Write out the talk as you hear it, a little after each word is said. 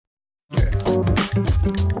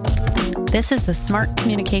This is the Smart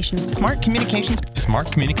Communications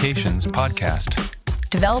podcast.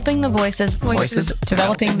 Developing the voices,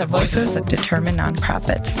 developing the voices of determined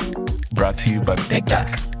nonprofits. Brought to you by Big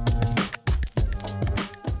Duck.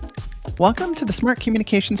 Welcome to the Smart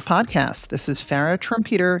Communications podcast. This is Farra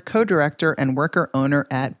Trompeter, co-director and worker owner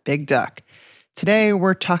at Big Duck. Today,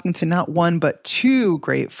 we're talking to not one, but two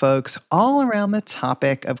great folks all around the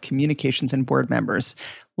topic of communications and board members.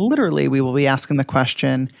 Literally, we will be asking the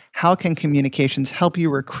question, how can communications help you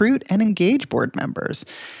recruit and engage board members?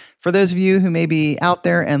 For those of you who may be out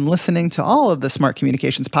there and listening to all of the Smart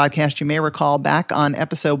Communications podcast, you may recall back on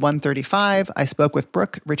episode 135, I spoke with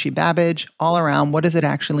Brooke Ritchie-Babbage all around what does it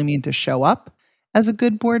actually mean to show up as a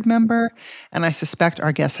good board member? And I suspect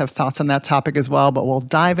our guests have thoughts on that topic as well, but we'll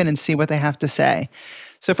dive in and see what they have to say.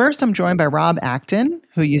 So first, I'm joined by Rob Acton,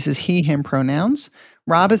 who uses he, him pronouns.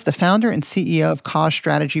 Rob is the founder and CEO of Cause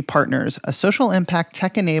Strategy Partners, a social impact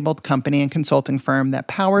tech-enabled company and consulting firm that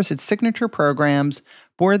powers its signature programs,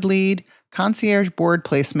 Board Lead, Concierge Board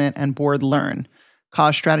Placement, and Board Learn.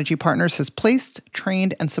 Cause Strategy Partners has placed,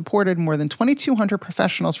 trained, and supported more than 2,200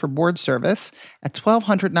 professionals for board service at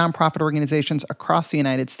 1,200 nonprofit organizations across the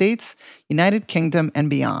United States, United Kingdom, and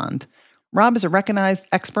beyond. Rob is a recognized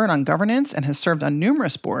expert on governance and has served on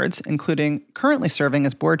numerous boards, including currently serving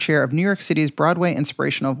as board chair of New York City's Broadway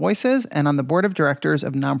Inspirational Voices and on the board of directors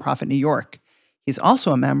of Nonprofit New York. He's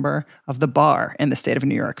also a member of the bar in the state of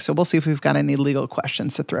New York, so we'll see if we've got any legal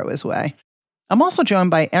questions to throw his way. I'm also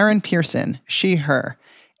joined by Erin Pierson, she, her.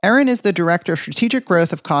 Erin is the Director of Strategic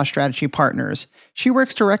Growth of Cause Strategy Partners. She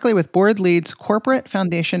works directly with board leads, corporate,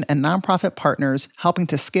 foundation, and nonprofit partners, helping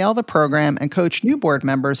to scale the program and coach new board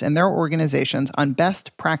members and their organizations on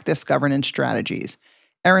best practice governance strategies.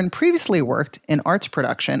 Erin previously worked in arts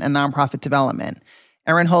production and nonprofit development.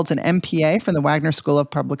 Erin holds an MPA from the Wagner School of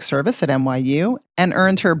Public Service at NYU and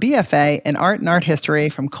earned her BFA in Art and Art History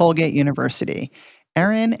from Colgate University.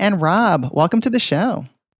 Erin and Rob, welcome to the show.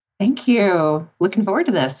 Thank you. Looking forward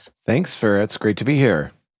to this. Thanks, Farra. It's great to be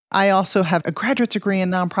here. I also have a graduate degree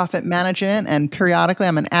in nonprofit management, and periodically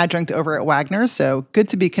I'm an adjunct over at Wagner, so good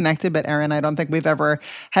to be connected. But Erin, I don't think we've ever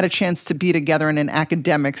had a chance to be together in an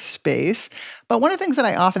academic space. But one of the things that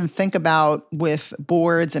I often think about with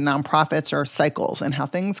boards and nonprofits are cycles and how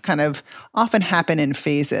things kind of often happen in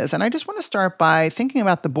phases. And I just want to start by thinking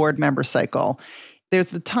about the board member cycle.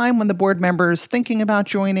 There's the time when the board member's thinking about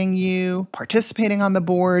joining you, participating on the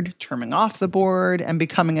board, terming off the board, and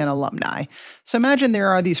becoming an alumni. So imagine there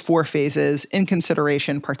are these four phases: in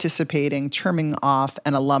consideration, participating, terming off,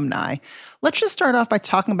 and alumni. Let's just start off by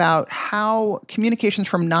talking about how communications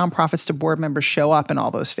from nonprofits to board members show up in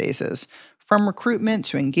all those phases, from recruitment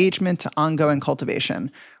to engagement to ongoing cultivation.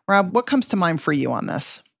 Rob, what comes to mind for you on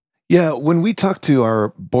this? Yeah, when we talk to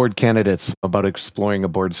our board candidates about exploring a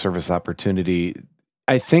board service opportunity,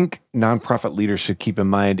 I think nonprofit leaders should keep in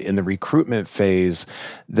mind in the recruitment phase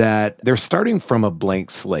that they're starting from a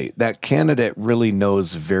blank slate. That candidate really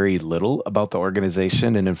knows very little about the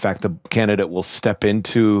organization. And in fact, the candidate will step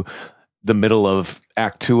into the middle of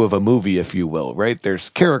act two of a movie, if you will, right? There's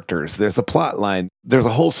characters, there's a plot line, there's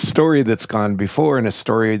a whole story that's gone before and a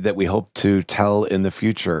story that we hope to tell in the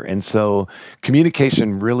future. And so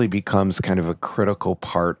communication really becomes kind of a critical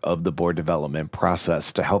part of the board development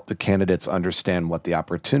process to help the candidates understand what the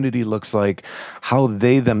opportunity looks like, how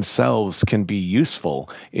they themselves can be useful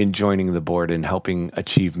in joining the board and helping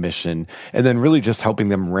achieve mission, and then really just helping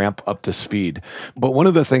them ramp up to speed. But one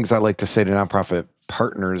of the things I like to say to nonprofit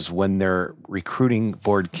partners when they're recruiting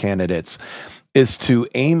board candidates is to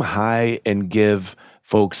aim high and give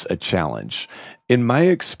folks a challenge. In my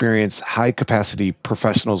experience, high capacity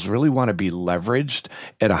professionals really want to be leveraged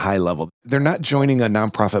at a high level. They're not joining a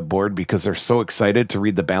nonprofit board because they're so excited to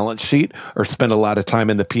read the balance sheet or spend a lot of time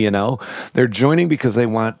in the P&L. They're joining because they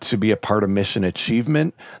want to be a part of mission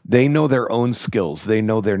achievement. They know their own skills. They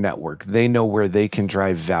know their network. They know where they can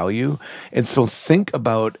drive value. And so think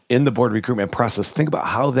about, in the board recruitment process, think about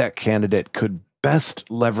how that candidate could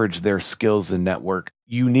best leverage their skills and network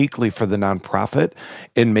uniquely for the nonprofit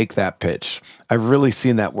and make that pitch. I've really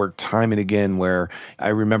seen that work time and again, where I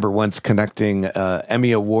remember once connecting an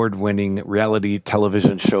Emmy Award-winning reality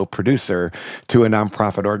television show producer to a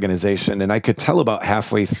nonprofit organization. And I could tell about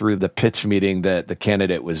halfway through the pitch meeting that the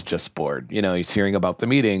candidate was just bored. You know, he's hearing about the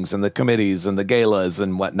meetings and the committees and the galas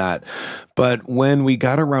and whatnot. But when we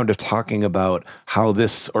got around to talking about how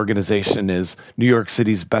this organization is New York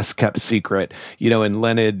City's best kept secret, you know, and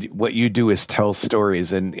Leonard, what you do is tell stories.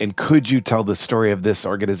 stories and could you tell the story of this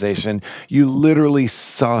organization? You literally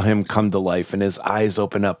saw him come to life and his eyes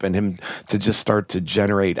open up and him to just start to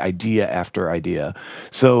generate idea after idea.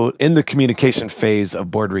 So in the communication phase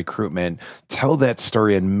of board recruitment, tell that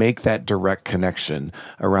story and make that direct connection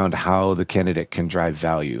around how the candidate can drive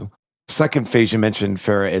value. Second phase you mentioned,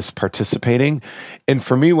 Farra, is participating. And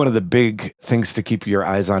for me, one of the big things to keep your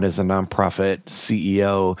eyes on as a nonprofit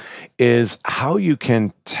CEO is how you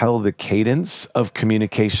can tell the cadence of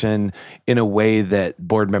communication in a way that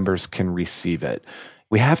board members can receive it.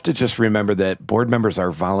 We have to just remember that board members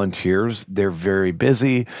are volunteers. They're very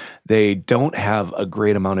busy. They don't have a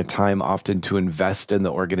great amount of time often to invest in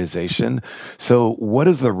the organization. So what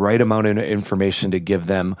is the right amount of information to give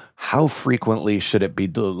them? How frequently should it be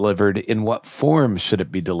delivered? In what form should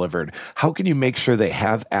it be delivered? How can you make sure they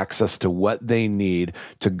have access to what they need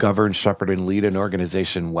to govern, shepherd, and lead an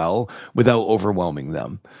organization well without overwhelming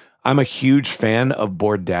them? I'm a huge fan of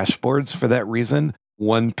board dashboards for that reason.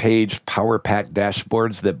 One-page power pack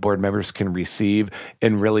dashboards that board members can receive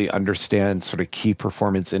and really understand sort of key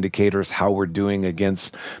performance indicators, how we're doing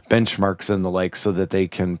against benchmarks and the like so that they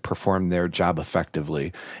can perform their job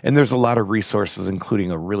effectively. And there's a lot of resources, including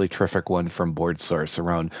a really terrific one from BoardSource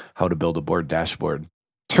around how to build a board dashboard.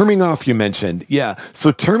 Terming off, you mentioned. Yeah.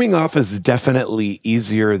 So terming off is definitely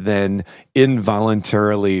easier than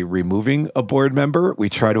involuntarily removing a board member. We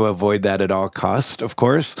try to avoid that at all costs, of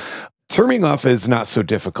course. Terming off is not so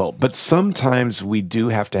difficult, but sometimes we do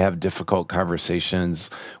have to have difficult conversations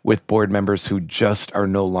with board members who just are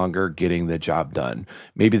no longer getting the job done.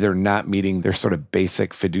 Maybe they're not meeting their sort of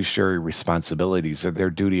basic fiduciary responsibilities or their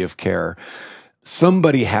duty of care.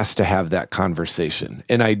 Somebody has to have that conversation.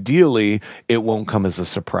 And ideally, it won't come as a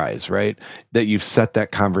surprise, right? That you've set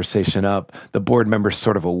that conversation up. The board member's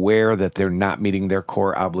sort of aware that they're not meeting their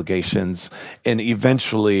core obligations and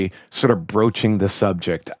eventually sort of broaching the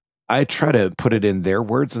subject. I try to put it in their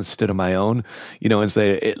words instead of my own, and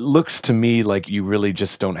say, it looks to me like you really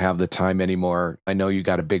just don't have the time anymore. I know you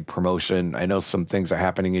got a big promotion. I know some things are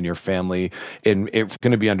happening in your family, and it's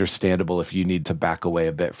going to be understandable if you need to back away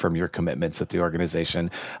a bit from your commitments at the organization.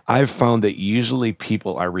 I've found that usually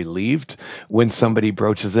people are relieved when somebody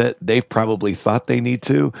broaches it. They've probably thought they need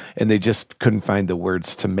to, and they just couldn't find the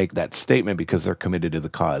words to make that statement because they're committed to the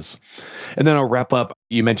cause. And then I'll wrap up.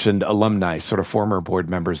 You mentioned alumni, sort of former board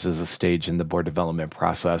members as a stage in the board development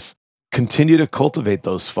process. Continue to cultivate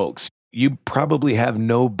those folks. You probably have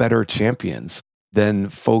no better champions than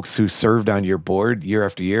folks who served on your board year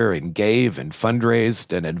after year and gave and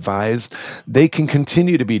fundraised and advised. They can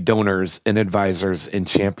continue to be donors and advisors and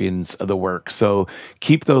champions of the work. So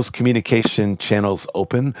keep those communication channels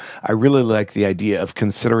open. I really like the idea of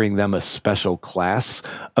considering them a special class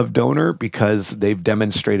of donor because they've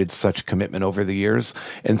demonstrated such commitment over the years,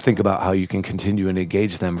 and think about how you can continue and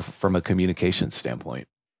engage them from a communication standpoint.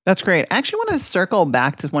 That's great. I actually want to circle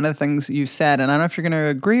back to one of the things you said, and I don't know if you're going to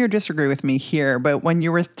agree or disagree with me here, but when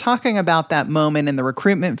you were talking about that moment in the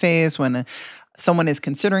recruitment phase when someone is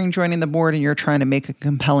considering joining the board and you're trying to make a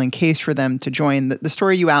compelling case for them to join, the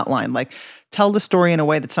story you outlined, like tell the story in a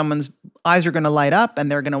way that someone's eyes are going to light up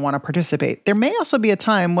and they're going to want to participate. There may also be a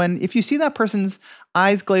time when if you see that person's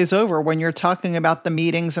eyes glaze over when you're talking about the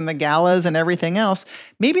meetings and the galas and everything else,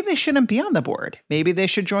 maybe they shouldn't be on the board. Maybe they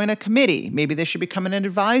should join a committee. Maybe they should become an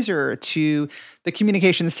advisor to the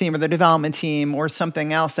communications team or the development team or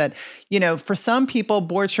something else that, for some people,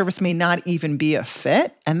 board service may not even be a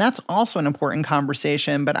fit. And that's also an important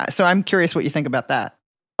conversation. So I'm curious what you think about that.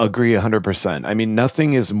 Agree 100%. I mean,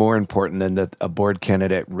 nothing is more important than that a board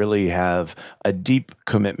candidate really have a deep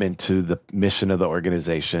commitment to the mission of the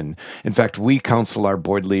organization. In fact, we counsel our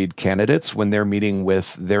board lead candidates when they're meeting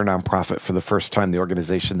with their nonprofit for the first time, the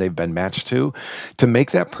organization they've been matched to make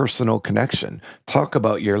that personal connection. Talk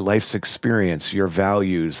about your life's experience, your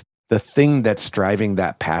values, the thing that's driving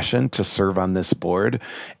that passion to serve on this board.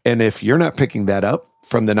 And if you're not picking that up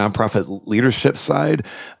from the nonprofit leadership side,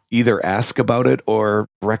 either ask about it or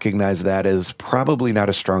recognize that as probably not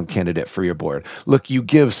a strong candidate for your board. Look, you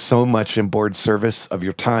give so much in board service of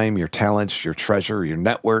your time, your talents, your treasure, your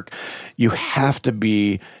network. You have to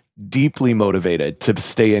be deeply motivated to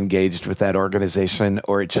stay engaged with that organization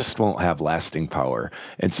or it just won't have lasting power.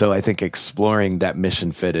 And so I think exploring that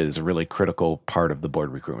mission fit is a really critical part of the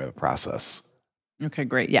board recruitment process. Okay,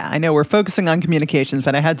 great. Yeah, I know we're focusing on communications,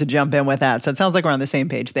 but I had to jump in with that. So it sounds like we're on the same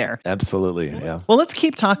page there. Absolutely, yeah. Well, let's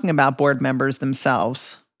keep talking about board members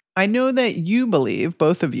themselves. I know that you believe,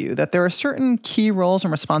 both of you, that there are certain key roles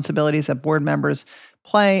and responsibilities that board members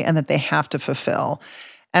play and that they have to fulfill.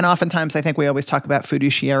 And oftentimes, I think we always talk about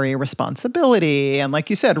fiduciary responsibility. And like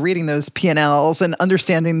you said, reading those P&Ls and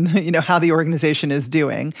understanding, how the organization is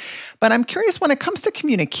doing. But I'm curious, when it comes to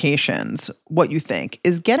communications, what you think.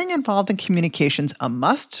 Is getting involved in communications a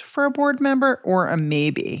must for a board member or a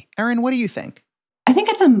maybe? Erin, what do you think? I think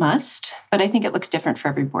it's a must, but I think it looks different for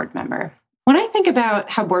every board member. When I think about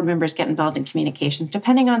how board members get involved in communications,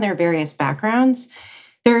 depending on their various backgrounds,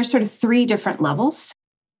 there are sort of three different levels.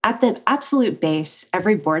 At the absolute base,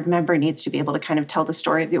 every board member needs to be able to kind of tell the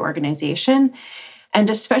story of the organization, and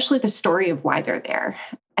especially the story of why they're there.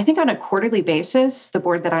 I think on a quarterly basis, the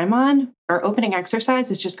board that I'm on, our opening exercise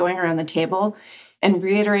is just going around the table and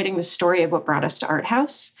reiterating the story of what brought us to Art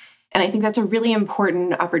House. And I think that's a really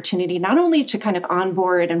important opportunity, not only to kind of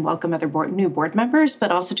onboard and welcome other new board members,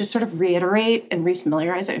 but also just sort of reiterate and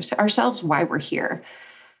refamiliarize ourselves why we're here.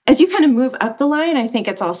 As you kind of move up the line, I think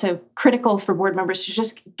it's also critical for board members to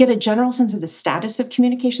just get a general sense of the status of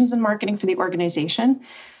communications and marketing for the organization.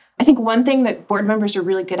 I think one thing that board members are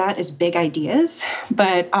really good at is big ideas,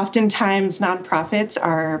 but oftentimes nonprofits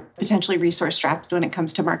are potentially resource strapped when it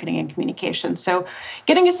comes to marketing and communication. So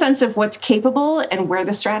getting a sense of what's capable and where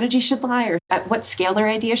the strategy should lie or at what scale their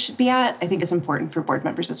ideas should be at, I think is important for board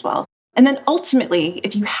members as well. And then ultimately,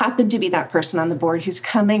 if you happen to be that person on the board who's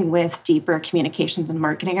coming with deeper communications and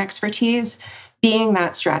marketing expertise, being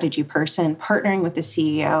that strategy person, partnering with the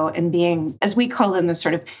CEO, and being, as we call them, the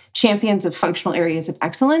sort of champions of functional areas of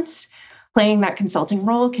excellence, playing that consulting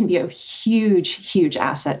role can be a huge, huge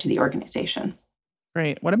asset to the organization.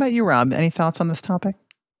 Great. What about you, Rob? Any thoughts on this topic?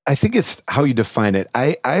 I think it's how you define it.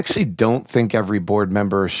 I actually don't think every board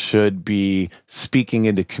member should be speaking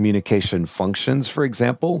into communication functions, for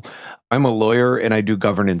example. I'm a lawyer and I do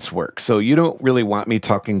governance work. So you don't really want me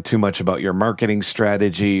talking too much about your marketing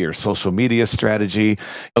strategy or social media strategy.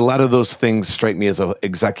 A lot of those things strike me as an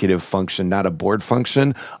executive function, not a board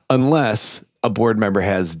function, unless a board member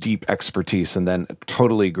has deep expertise. And then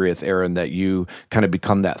totally agree with Erin that you kind of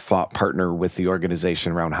become that thought partner with the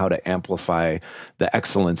organization around how to amplify the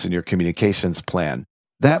excellence in your communications plan.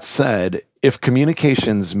 That said, if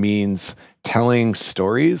communications means telling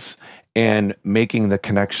stories and making the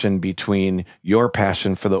connection between your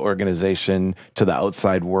passion for the organization to the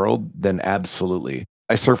outside world, then absolutely.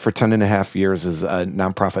 I served for 10 and a half years as a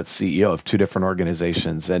nonprofit CEO of two different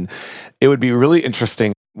organizations. And it would be really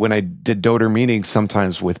interesting when I did donor meetings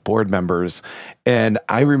sometimes with board members. And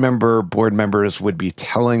I remember board members would be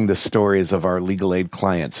telling the stories of our legal aid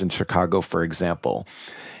clients in Chicago, for example.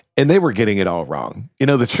 And they were getting it all wrong.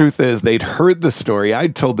 The truth is they'd heard the story.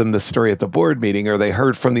 I'd told them the story at the board meeting, or they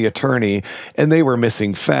heard from the attorney, and they were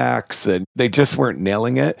missing facts and they just weren't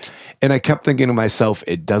nailing it. And I kept thinking to myself,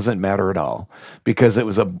 it doesn't matter at all, because it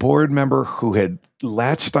was a board member who had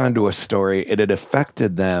latched onto a story. It had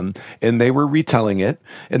affected them and they were retelling it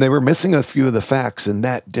and they were missing a few of the facts. And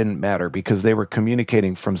that didn't matter because they were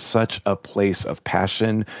communicating from such a place of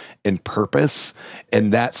passion and purpose.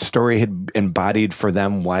 And that story had embodied for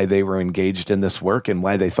them why they were engaged in this work and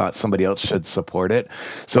why they thought somebody else should support it.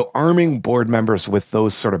 So arming board members with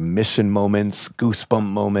those sort of mission moments, goosebump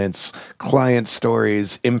moments, client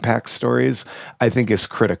stories, impact stories, I think is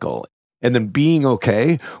critical. And then being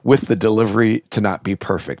okay with the delivery to not be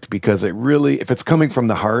perfect, because it really, if it's coming from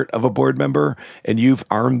the heart of a board member and you've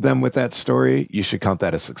armed them with that story, you should count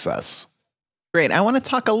that a success. Great. I want to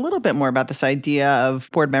talk a little bit more about this idea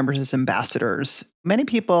of board members as ambassadors. Many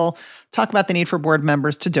people talk about the need for board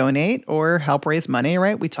members to donate or help raise money,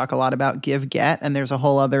 right? We talk a lot about give, get, and there's a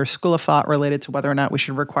whole other school of thought related to whether or not we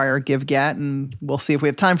should require give, get, and we'll see if we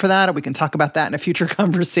have time for that, or we can talk about that in a future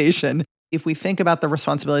conversation. If we think about the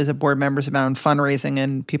responsibilities of board members around fundraising,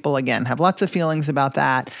 and people, again, have lots of feelings about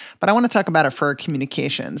that, but I want to talk about it for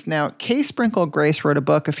communications. Now, Kay Sprinkle Grace wrote a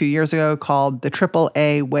book a few years ago called The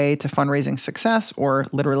AAA Way to Fundraising Success, or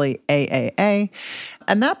literally AAA.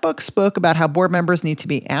 And that book spoke about how board members need to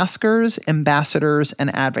be askers, ambassadors,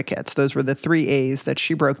 and advocates. Those were the 3 A's that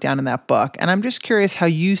she broke down in that book. And I'm just curious how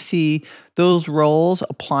you see those roles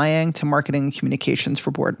applying to marketing and communications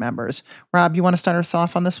for board members. Rob, you want to start us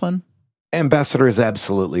off on this one? Ambassadors,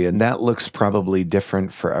 absolutely. And that looks probably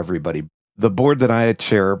different for everybody. The board that I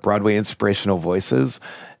chair, Broadway Inspirational Voices,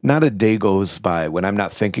 not a day goes by when I'm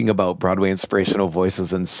not thinking about Broadway Inspirational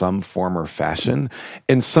Voices in some form or fashion.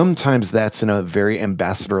 And sometimes that's in a very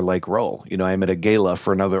ambassador-like role. I'm at a gala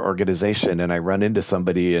for another organization and I run into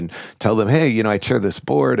somebody and tell them, hey, I chair this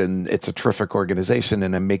board and it's a terrific organization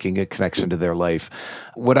and I'm making a connection to their life.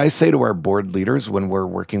 What I say to our board leaders when we're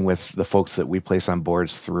working with the folks that we place on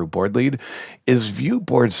boards through Board Lead is view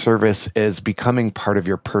board service as becoming part of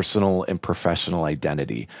your personal and professional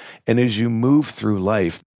identity. And as you move through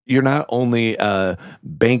life, You're not only a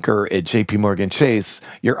banker at JP Morgan Chase,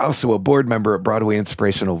 you're also a board member at Broadway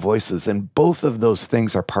Inspirational Voices. And both of those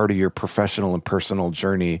things are part of your professional and personal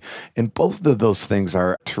journey. And both of those things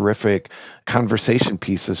are terrific conversation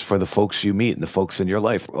pieces for the folks you meet and the folks in your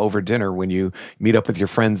life over dinner when you meet up with your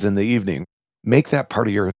friends in the evening. Make that part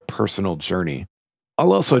of your personal journey.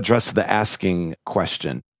 I'll also address the asking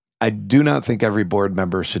question. I do not think every board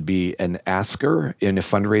member should be an asker in a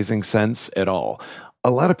fundraising sense at all. A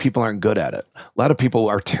lot of people aren't good at it. A lot of people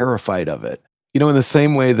are terrified of it. You know, in the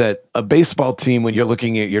same way that a baseball team, when you're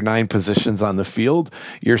looking at your 9 positions on the field,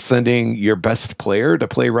 you're sending your best player to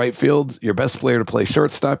play right field, your best player to play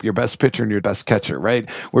shortstop, your best pitcher, and your best catcher, right?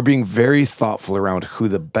 We're being very thoughtful around who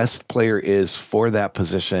the best player is for that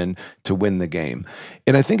position to win the game.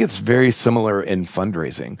 And I think it's very similar in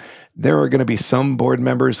fundraising. There are going to be some board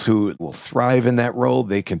members who will thrive in that role.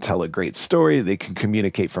 They can tell a great story. They can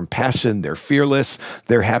communicate from passion. They're fearless.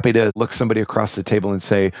 They're happy to look somebody across the table and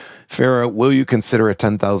say, Farra, will you consider a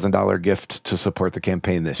 $10,000 gift to support the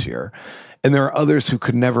campaign this year? And there are others who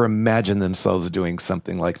could never imagine themselves doing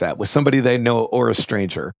something like that with somebody they know or a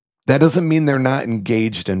stranger. That doesn't mean they're not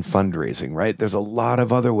engaged in fundraising, right? There's a lot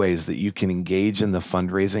of other ways that you can engage in the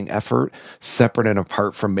fundraising effort, separate and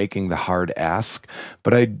apart from making the hard ask.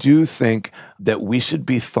 But I do think that we should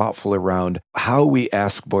be thoughtful around how we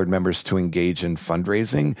ask board members to engage in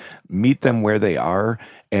fundraising, meet them where they are,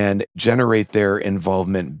 and generate their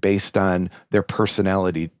involvement based on their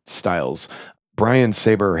personality styles. Brian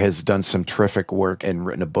Saber has done some terrific work and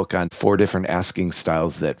written a book on 4 different asking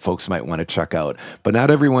styles that folks might want to check out. But not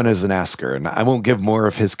everyone is an asker, and I won't give more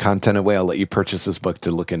of his content away. I'll let you purchase his book to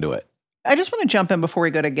look into it. I just want to jump in before we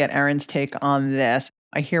go to get Erin's take on this.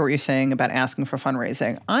 I hear what you're saying about asking for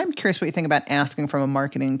fundraising. I'm curious what you think about asking from a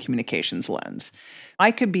marketing and communications lens.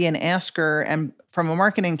 I could be an asker, and from a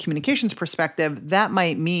marketing and communications perspective, that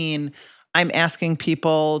might mean I'm asking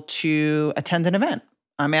people to attend an event.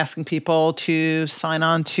 I'm asking people to sign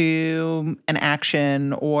on to an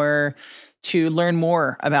action or to learn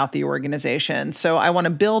more about the organization. So I want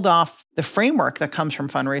to build off the framework that comes from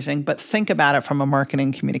fundraising, but think about it from a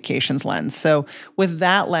marketing communications lens. So with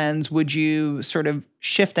that lens, would you sort of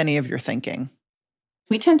shift any of your thinking?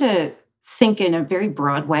 We tend to think in a very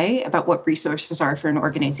broad way about what resources are for an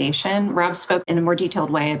organization. Rob spoke in a more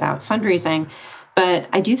detailed way about fundraising. But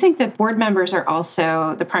I do think that board members are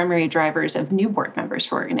also the primary drivers of new board members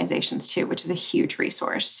for organizations too, which is a huge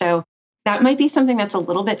resource. So that might be something that's a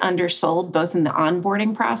little bit undersold, both in the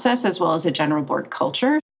onboarding process as well as a general board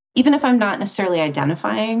culture. Even if I'm not necessarily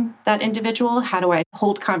identifying that individual, how do I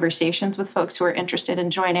hold conversations with folks who are interested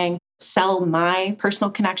in joining, sell my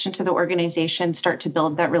personal connection to the organization, start to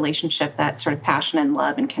build that relationship, that sort of passion and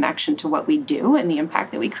love and connection to what we do and the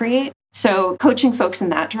impact that we create. So coaching folks in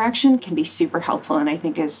that direction can be super helpful, and I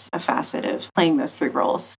think is a facet of playing those 3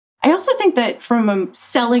 roles. I also think that from a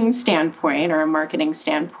selling standpoint or a marketing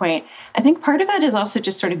standpoint, I think part of that is also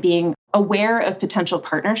just sort of being aware of potential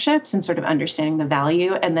partnerships and sort of understanding the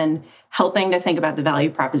value and then helping to think about the value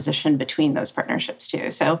proposition between those partnerships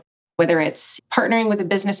too. So whether it's partnering with a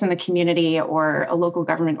business in the community or a local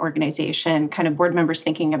government organization, kind of board members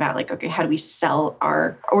thinking about like, okay, how do we sell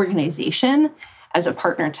our organization as a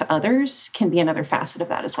partner to others can be another facet of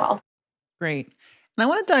that as well. Great. And I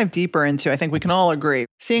want to dive deeper into, I think we can all agree,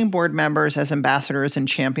 seeing board members as ambassadors and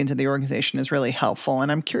champions of the organization is really helpful.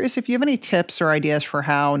 And I'm curious if you have any tips or ideas for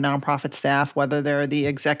how nonprofit staff, whether they're the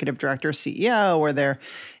executive director, CEO, or they're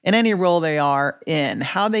in any role they are in,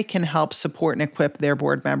 how they can help support and equip their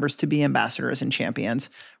board members to be ambassadors and champions.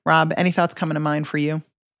 Rob, any thoughts coming to mind for you?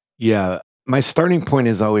 Yeah. My starting point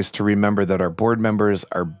is always to remember that our board members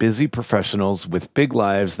are busy professionals with big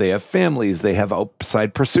lives. They have families. They have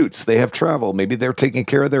outside pursuits. They have travel. Maybe they're taking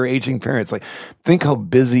care of their aging parents. Like, think how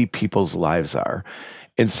busy people's lives are.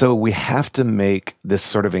 And so we have to make this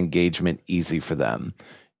sort of engagement easy for them.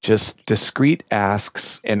 Just discreet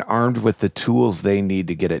asks and armed with the tools they need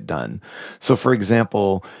to get it done. So, for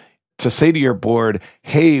example, to say to your board,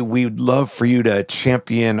 hey, we'd love for you to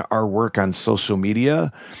champion our work on social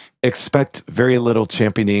media. Expect very little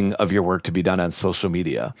championing of your work to be done on social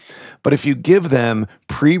media. But if you give them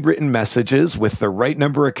pre-written messages with the right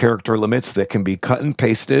number of character limits that can be cut and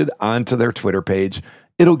pasted onto their Twitter page,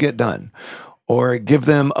 it'll get done. Or give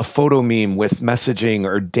them a photo meme with messaging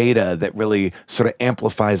or data that really sort of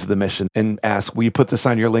amplifies the mission and ask, will you put this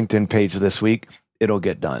on your LinkedIn page this week? It'll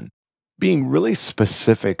get done. Being really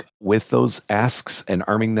specific with those asks and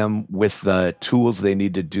arming them with the tools they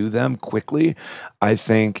need to do them quickly, I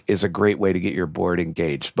think is a great way to get your board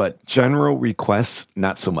engaged. But general requests,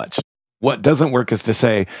 not so much. What doesn't work is to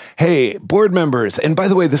say, hey, board members, and by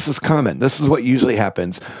the way, this is common. This is what usually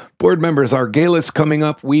happens. Board members, our gala's coming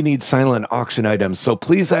up. We need silent auction items. So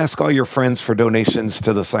please ask all your friends for donations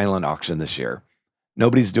to the silent auction this year.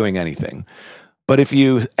 Nobody's doing anything. But if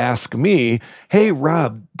you ask me, hey,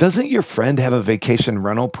 Rob, doesn't your friend have a vacation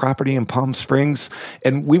rental property in Palm Springs?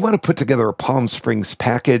 And we want to put together a Palm Springs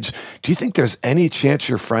package. Do you think there's any chance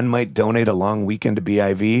your friend might donate a long weekend to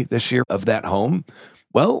BIV this year of that home?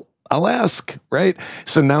 Well, I'll ask, right?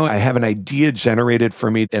 So now I have an idea generated for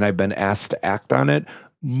me and I've been asked to act on it,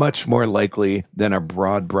 much more likely than a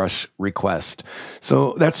broad brush request.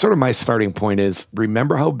 So that's sort of my starting point is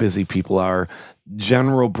remember how busy people are.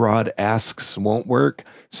 General broad asks won't work.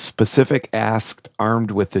 Specific asks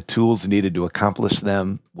armed with the tools needed to accomplish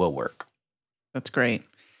them will work. That's great.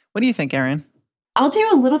 What do you think, Erin? I'll do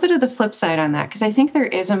a little bit of the flip side on that because I think there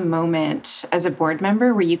is a moment as a board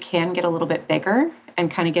member where you can get a little bit bigger and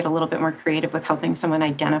kind of get a little bit more creative with helping someone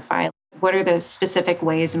identify what are those specific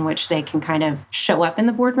ways in which they can kind of show up in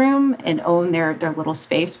the boardroom and own their little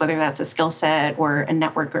space, whether that's a skill set or a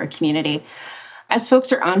network or a community. As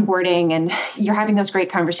folks are onboarding and you're having those great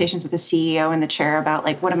conversations with the CEO and the chair about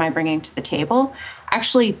like, what am I bringing to the table?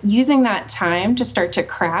 Actually using that time to start to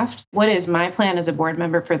craft what is my plan as a board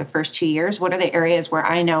member for the first 2 years? What are the areas where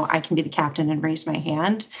I know I can be the captain and raise my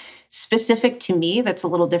hand? Specific to me, that's a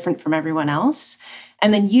little different from everyone else.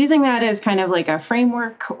 And then using that as kind of like a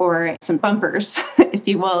framework or some bumpers, if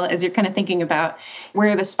you will, as you're kind of thinking about where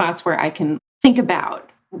are the spots where I can think about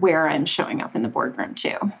where I'm showing up in the boardroom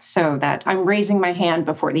too, so that I'm raising my hand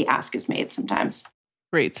before the ask is made sometimes.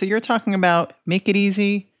 Great. So you're talking about make it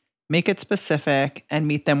easy, make it specific, and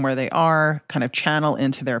meet them where they are, kind of channel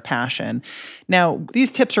into their passion. Now, these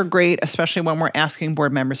tips are great, especially when we're asking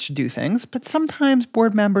board members to do things, but sometimes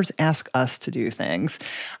board members ask us to do things.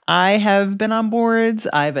 I have been on boards,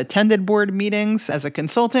 I've attended board meetings as a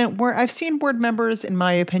consultant where I've seen board members, in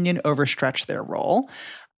my opinion, overstretch their role.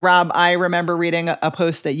 Rob, I remember reading a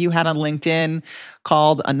post that you had on LinkedIn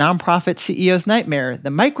called A Nonprofit CEO's Nightmare, the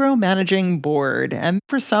Micromanaging Board. And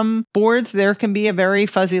for some boards, there can be a very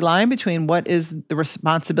fuzzy line between what is the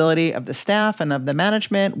responsibility of the staff and of the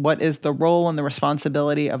management, what is the role and the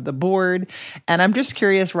responsibility of the board. And I'm just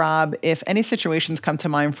curious, Rob, if any situations come to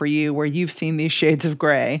mind for you where you've seen these shades of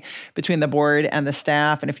gray between the board and the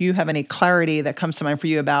staff, and if you have any clarity that comes to mind for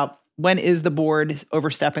you about when is the board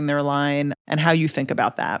overstepping their line and how you think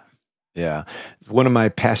about that? Yeah. One of my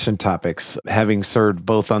passion topics, having served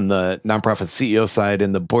both on the nonprofit CEO side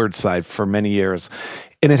and the board side for many years.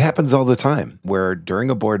 And it happens all the time where during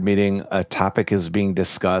a board meeting, a topic is being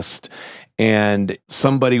discussed and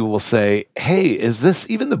somebody will say, hey, is this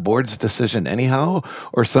even the board's decision anyhow?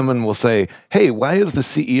 Or someone will say, hey, why is the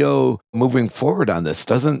CEO moving forward on this?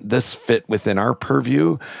 Doesn't this fit within our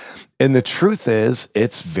purview? And the truth is,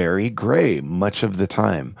 it's very gray much of the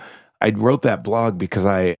time. I wrote that blog because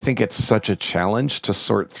I think it's such a challenge to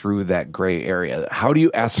sort through that gray area. How do you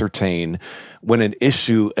ascertain when an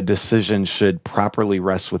issue, a decision should properly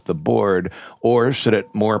rest with the board, or should it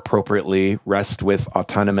more appropriately rest with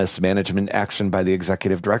autonomous management action by the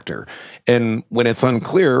executive director? And when it's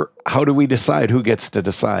unclear, how do we decide who gets to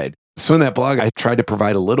decide? So in that blog, I tried to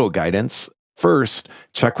provide a little guidance. First,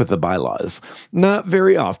 check with the bylaws. Not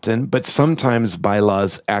very often, but sometimes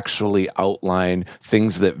bylaws actually outline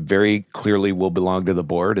things that very clearly will belong to the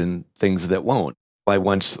board and things that won't. I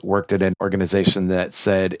once worked at an organization that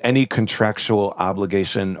said any contractual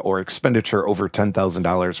obligation or expenditure over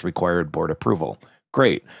 $10,000 required board approval.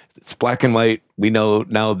 Great. It's black and white. We know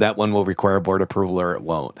now that one will require board approval or it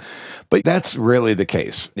won't. But that's rarely the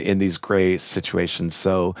case in these gray situations.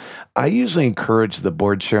 So I usually encourage the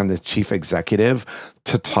board chair and the chief executive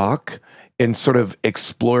to talk and sort of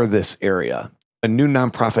explore this area. A new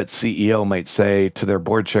nonprofit CEO might say to their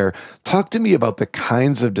board chair, talk to me about the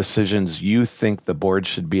kinds of decisions you think the board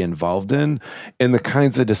should be involved in and the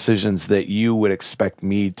kinds of decisions that you would expect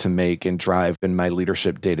me to make and drive in my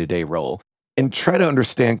leadership day-to-day role. And try to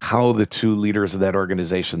understand how the two leaders of that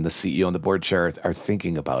organization, the CEO and the board chair, are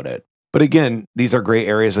thinking about it. But again, these are gray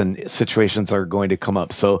areas and situations are going to come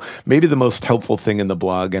up. So maybe the most helpful thing in the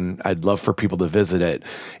blog, and I'd love for people to visit it,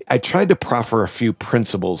 I tried to proffer a few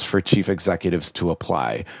principles for chief executives to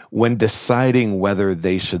apply when deciding whether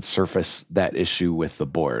they should surface that issue with the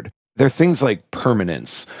board. There are things like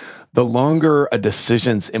permanence. The longer a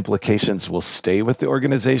decision's implications will stay with the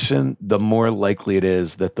organization, the more likely it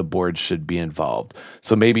is that the board should be involved.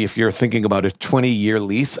 So maybe if you're thinking about a 20-year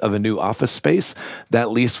lease of a new office space,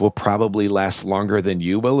 that lease will probably last longer than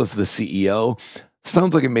you will as the CEO.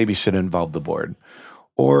 Sounds like it maybe should involve the board.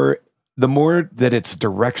 Or the more that it's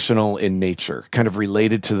directional in nature, kind of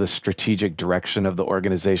related to the strategic direction of the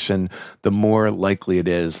organization, the more likely it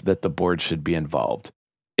is that the board should be involved.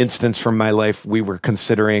 Instance from my life, we were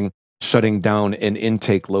considering shutting down an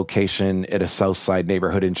intake location at a South Side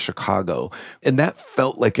neighborhood in Chicago. And that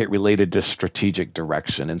felt like it related to strategic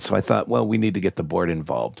direction. And so I thought, well, we need to get the board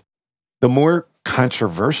involved. The more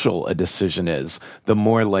controversial a decision is, the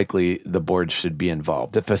more likely the board should be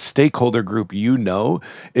involved. If a stakeholder group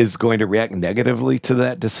is going to react negatively to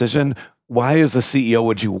that decision, why as a CEO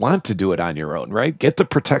would you want to do it on your own, right? Get the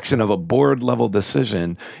protection of a board level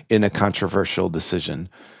decision in a controversial decision.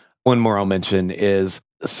 One more I'll mention is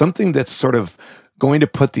something that's sort of going to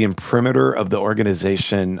put the imprimatur of the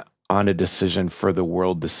organization on a decision for the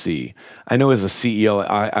world to see. I know as a CEO,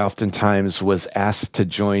 I oftentimes was asked to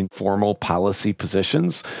join formal policy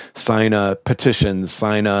positions, sign a petition,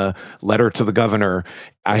 sign a letter to the governor.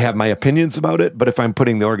 I have my opinions about it, but if I'm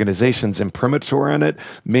putting the organization's imprimatur on it,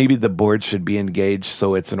 maybe the board should be engaged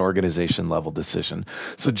so it's an organization level decision.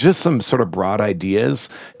 So just some sort of broad ideas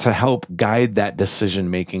to help guide that decision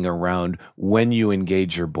making around when you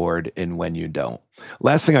engage your board and when you don't.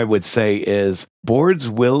 Last thing I would say is boards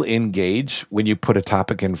will engage when you put a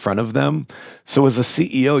topic in front of them. So as a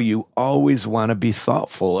CEO, you always want to be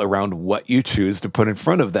thoughtful around what you choose to put in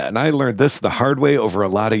front of that. And I learned this the hard way over a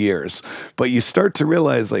lot of years. But you start to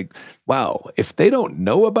realize, like, wow, if they don't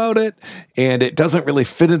know about it and it doesn't really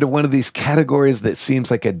fit into one of these categories that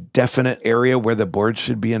seems like a definite area where the board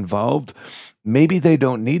should be involved, maybe they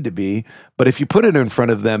don't need to be, but if you put it in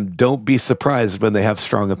front of them, don't be surprised when they have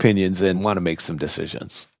strong opinions and want to make some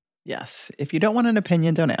decisions. Yes. If you don't want an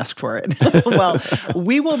opinion, don't ask for it. Well,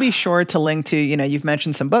 we will be sure to link to, you've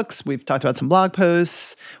mentioned some books. We've talked about some blog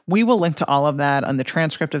posts. We will link to all of that on the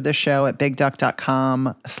transcript of this show at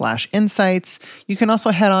bigduck.com/insights. You can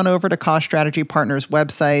also head on over to Cost Strategy Partners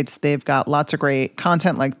websites. They've got lots of great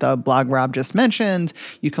content like the blog Rob just mentioned.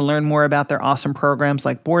 You can learn more about their awesome programs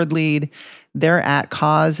like Board Lead. They're at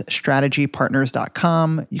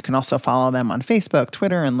causestrategypartners.com. You can also follow them on Facebook,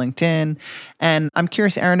 Twitter, and LinkedIn. And I'm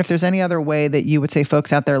curious, Erin, if there's any other way that you would say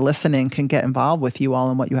folks out there listening can get involved with you all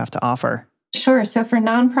and what you have to offer. Sure. So for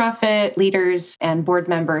nonprofit leaders and board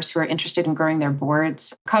members who are interested in growing their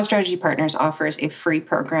boards, Cause Strategy Partners offers a free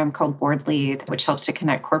program called Board Lead, which helps to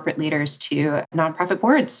connect corporate leaders to nonprofit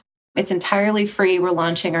boards. It's entirely free. We're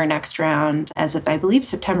launching our next round as of, I believe,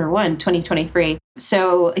 September 1, 2023.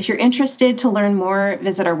 So if you're interested to learn more,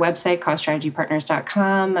 visit our website,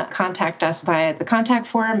 causestrategypartners.com, contact us via the contact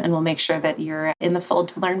form, and we'll make sure that you're in the fold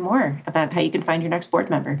to learn more about how you can find your next board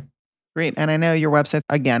member. Great. And I know your website,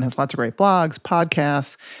 again, has lots of great blogs,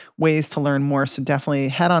 podcasts, ways to learn more. So definitely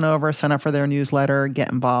head on over, sign up for their newsletter, get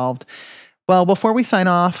involved. Well, before we sign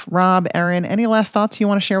off, Rob, Erin, any last thoughts you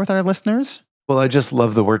want to share with our listeners? Well, I just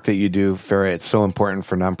love the work that you do, Farra. It's so important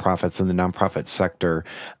for nonprofits and the nonprofit sector.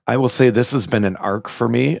 I will say this has been an arc for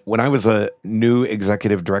me. When I was a new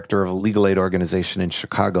executive director of a legal aid organization in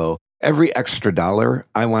Chicago, every extra dollar,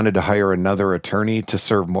 I wanted to hire another attorney to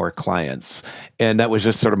serve more clients. And that was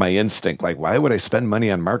just sort of my instinct. Like, why would I spend money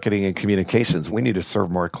on marketing and communications? We need to serve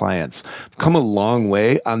more clients. I've come a long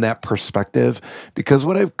way on that perspective because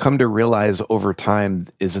what I've come to realize over time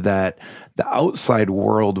is that the outside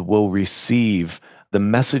world will receive the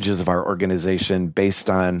messages of our organization based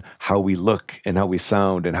on how we look and how we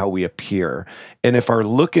sound and how we appear. And if our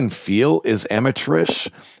look and feel is amateurish,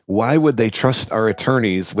 why would they trust our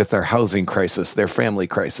attorneys with their housing crisis, their family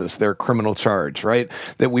crisis, their criminal charge, right?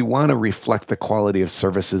 That we want to reflect the quality of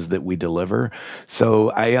services that we deliver.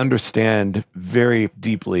 So I understand very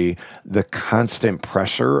deeply the constant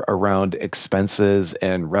pressure around expenses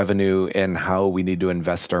and revenue and how we need to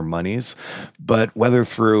invest our monies. But whether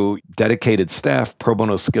through dedicated staff, pro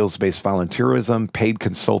bono skills-based volunteerism, paid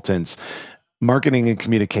consultants, marketing and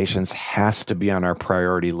communications has to be on our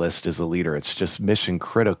priority list as a leader. It's just mission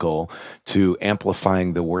critical to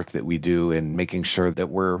amplifying the work that we do and making sure that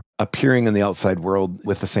we're appearing in the outside world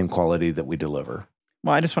with the same quality that we deliver.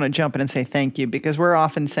 Well, I just want to jump in and say thank you because we're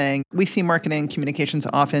often saying we see marketing and communications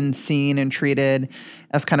often seen and treated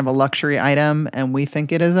as kind of a luxury item, and we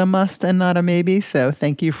think it is a must and not a maybe. So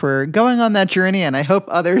thank you for going on that journey, and I hope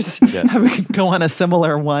others go on a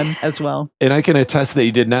similar one as well. And I can attest that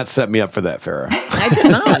you did not set me up for that, Farra. I did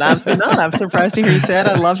not. I'm surprised to hear you say it.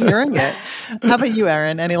 I love hearing it. How about you,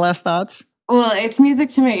 Erin? Any last thoughts? Well, it's music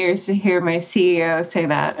to my ears to hear my CEO say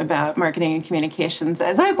that about marketing and communications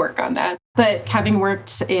as I work on that. But having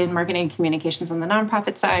worked in marketing and communications on the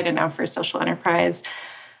nonprofit side and now for social enterprise,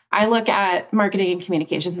 I look at marketing and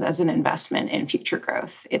communications as an investment in future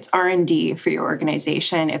growth. It's R&D for your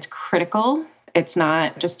organization. It's critical It's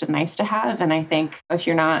not just a nice to have. And I think if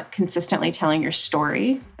you're not consistently telling your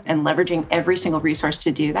story and leveraging every single resource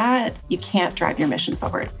to do that, you can't drive your mission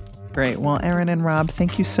forward. Great. Well, Erin and Rob,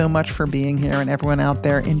 thank you so much for being here. And everyone out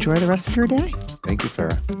there, enjoy the rest of your day. Thank you,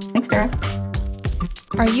 Farra. Thanks, Farra.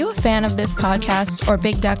 Are you a fan of this podcast or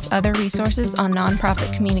Big Duck's other resources on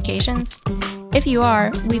nonprofit communications? If you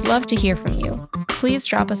are, we'd love to hear from you. Please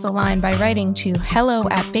drop us a line by writing to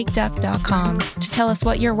hello@bigduck.com to tell us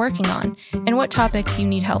what you're working on and what topics you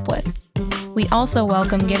need help with. We also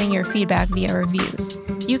welcome getting your feedback via reviews.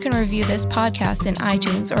 You can review this podcast in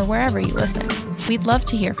iTunes or wherever you listen. We'd love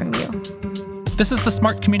to hear from you. This is the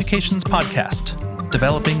Smart Communications Podcast,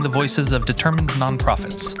 developing the voices of determined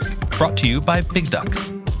nonprofits. Brought to you by Big Duck.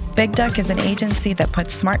 Big Duck is an agency that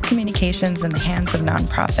puts smart communications in the hands of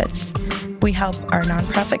nonprofits. We help our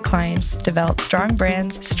nonprofit clients develop strong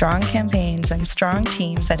brands, strong campaigns, and strong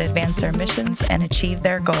teams that advance their missions and achieve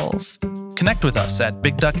their goals. Connect with us at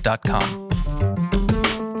bigduck.com.